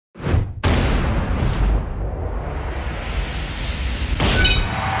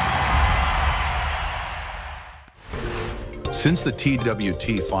Since the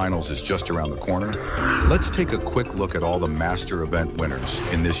TWT Finals is just around the corner, let's take a quick look at all the master event winners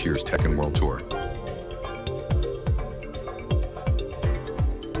in this year's Tekken World Tour.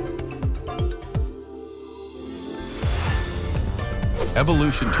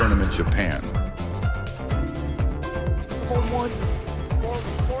 Evolution Tournament Japan.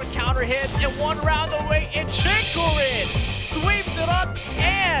 Four counter hits and one round away, and Shinkorin sweeps it up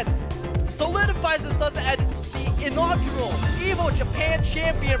and solidifies himself as the inaugural Evo Japan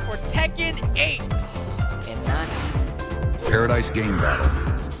champion for Tekken 8. And not Paradise Game Battle.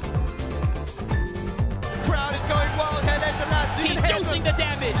 Crowd is going wild, head into that. He's juicing the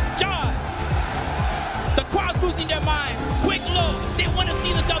damage. John. The crowd's losing their minds. Quick look. They want to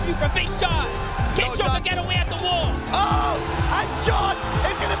see the W for face John. Can Joker get away at the wall? Oh, and John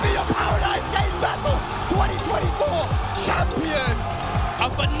is going to be your Paradise Game Battle 2024 champion. A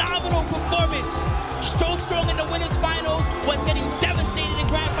phenomenal performance. So strong in the winners finals, was getting devastated in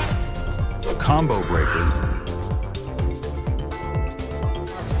grand final. Combo Breaker.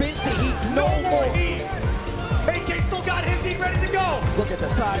 spins the heat, no more heat. AK still got his heat ready to go. Look at the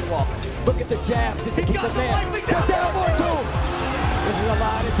sidewalk. Look at the jabs just to keep him there. Put down more too. This is a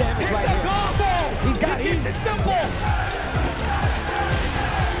lot of damage right here. Combo. He's got heat. It's simple.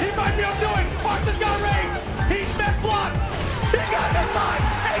 He might be able to do it. Arthur's got range. He's met blocked. He got this line.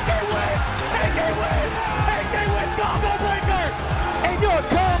 AK win. AK win. AK win. Combo breaker. And you're a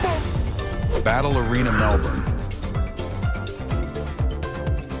combo. Battle Arena Melbourne.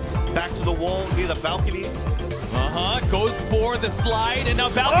 Back to the wall via the balcony. Goes for the slide and now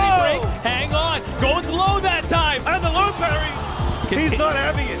balcony break. Hang on. Goes low that time. And the low parry. He's not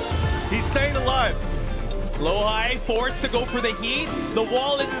having it. He's staying alive. Low high, forced to go for the heat. The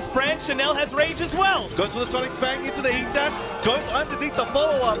wall is his friend. Chanel has rage as well. Goes for the Sonic Fang into the heat dash. Goes underneath the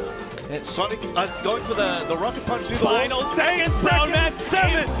follow-up. Sonic going for the rocket punch. Final seconds, Soundman.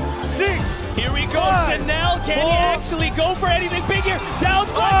 7, 6. Here we go. 5, Chanel, can he 4. actually go for anything big here?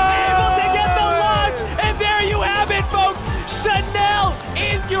 Downside, able to get the launch. And there you have it, folks. Chanel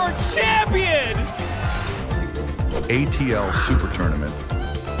is your champion. ATL Super Tournament.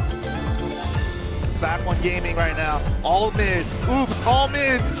 Back on gaming right now. All mids. Oops, all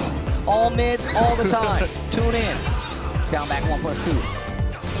mids. All mids, all the time. Tune in. Down back 1+2.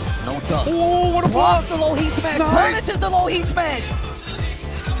 No duck. Oh, what a block. Blocks the low heat smash. Nice. Punishes the low heat smash.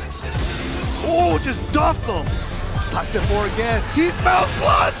 Oh, just duffs him. Sidestep 4 again. He smells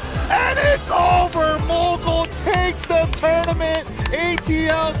blood. And it's over. Mogul takes the tournament.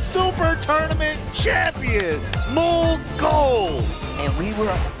 ATL Super Tournament champion. Mogul. And we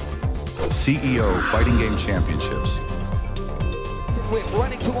were CEO Fighting Game Championships. with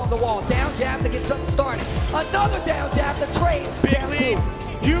running two on the wall. Down jab to get something started. Another down jab to trade. Big down lead. two.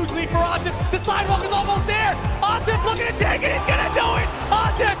 Huge lead for Atif. The sidewalk is almost there. Atif looking to take it. He's going to do it.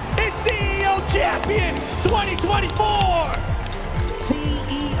 Atif is CEO champion 2024.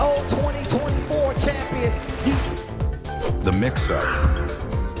 CEO 2024 champion. The Mix-Up.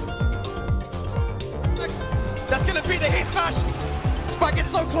 That's going to be the hit smash. Spike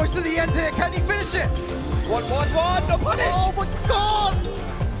gets so close to the end here. Can he finish it? 1, 1, 1. No punish. Oh my God.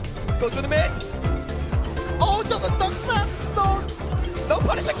 Goes for the mid. Oh, doesn't dunk that. No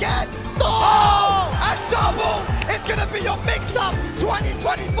punish again. Oh! And double. It's going to be your mix-up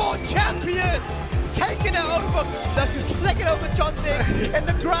 2024 champion. Taking it over John Dick in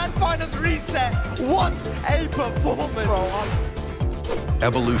the grand finals reset. What a performance.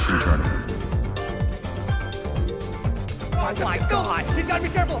 Evolution Tournament. Oh my God! He's got to be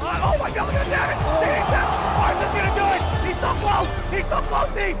careful! Oh my God, look at the damage! Arsenal's gonna do it! He's so close! He's so close,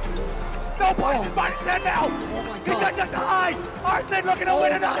 Steve! No point! He's -10 now! Oh my He's God. got nothing to hide! Arslan looking to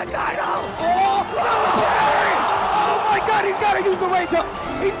win another title! Oh my God, he's got to use the range up!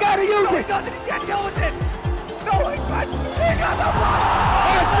 He's got to use it! He doesn't! He can't deal with it! No, he got the block!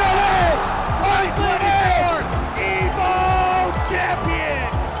 Arslan is! Evo champion!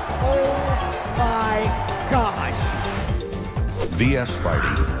 Oh my gosh. VS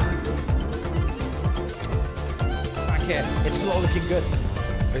Fighting. It's slow looking good.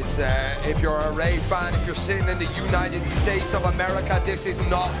 It's if you're a Ray fan, if you're sitting in the United States of America, this is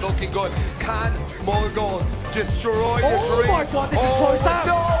not looking good. Can Mogul destroy the dream? Oh my God, this is close out.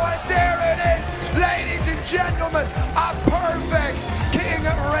 No, and there it is, ladies and gentlemen, a perfect King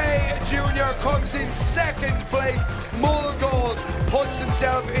Ray Jr. comes in second place. Mogul puts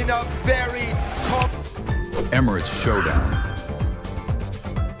himself in a very Emirates Showdown.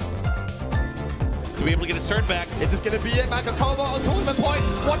 To be able to get his turn back. Is this going to be it, man? Kakoma on tournament point.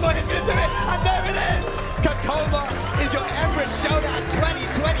 One more, he's going to do it. And there it is. Kakoma is your Emirates Showdown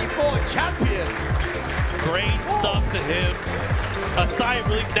 2024 champion. Great stuff to him. A sigh of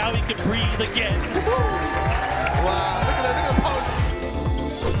relief, now he can breathe again. Wow, look at the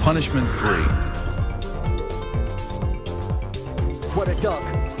pose. Punishment 3. What a duck.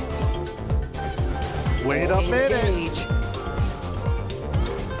 Wait a minute. Engage.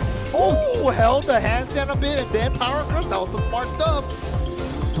 Oh, held the handstand a bit and then power crush. That was some smart stuff.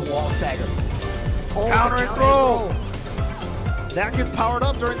 The wall stagger. Oh, Counter the and throw. That gets powered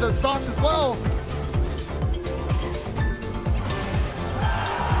up during the stocks as well.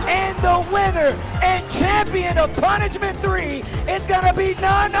 And the winner and champion of Punishment 3 is gonna be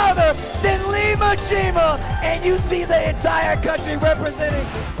none other than Lima Shima. And you see the entire country representing.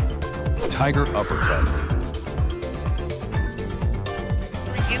 Tiger uppercut.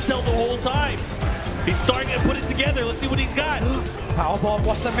 Intel the whole time. He's starting to put it together. Let's see what he's got. Powerbomb,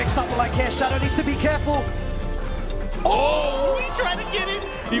 what's the mix up like here? Shadow needs to be careful. Oh, he tried to get it.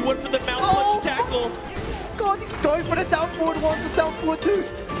 He went for the mount punch tackle. God, he's going for the down forward ones and down forward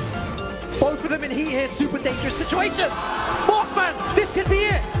twos. Both of them in heat here, super dangerous situation. Markman, this could be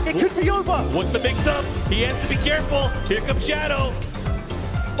it. It could be over. What's the mix up? He has to be careful. Here comes Shadow.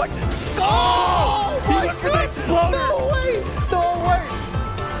 Like, oh He my went for the God. exploder. No way, no way.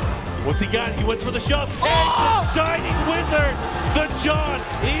 What's he got? He went for the shove. And the Shining Wizard, the John,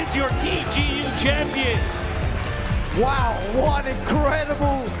 is your TGU champion. Wow, what an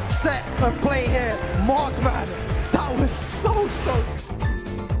incredible set of play here. Markman, that was so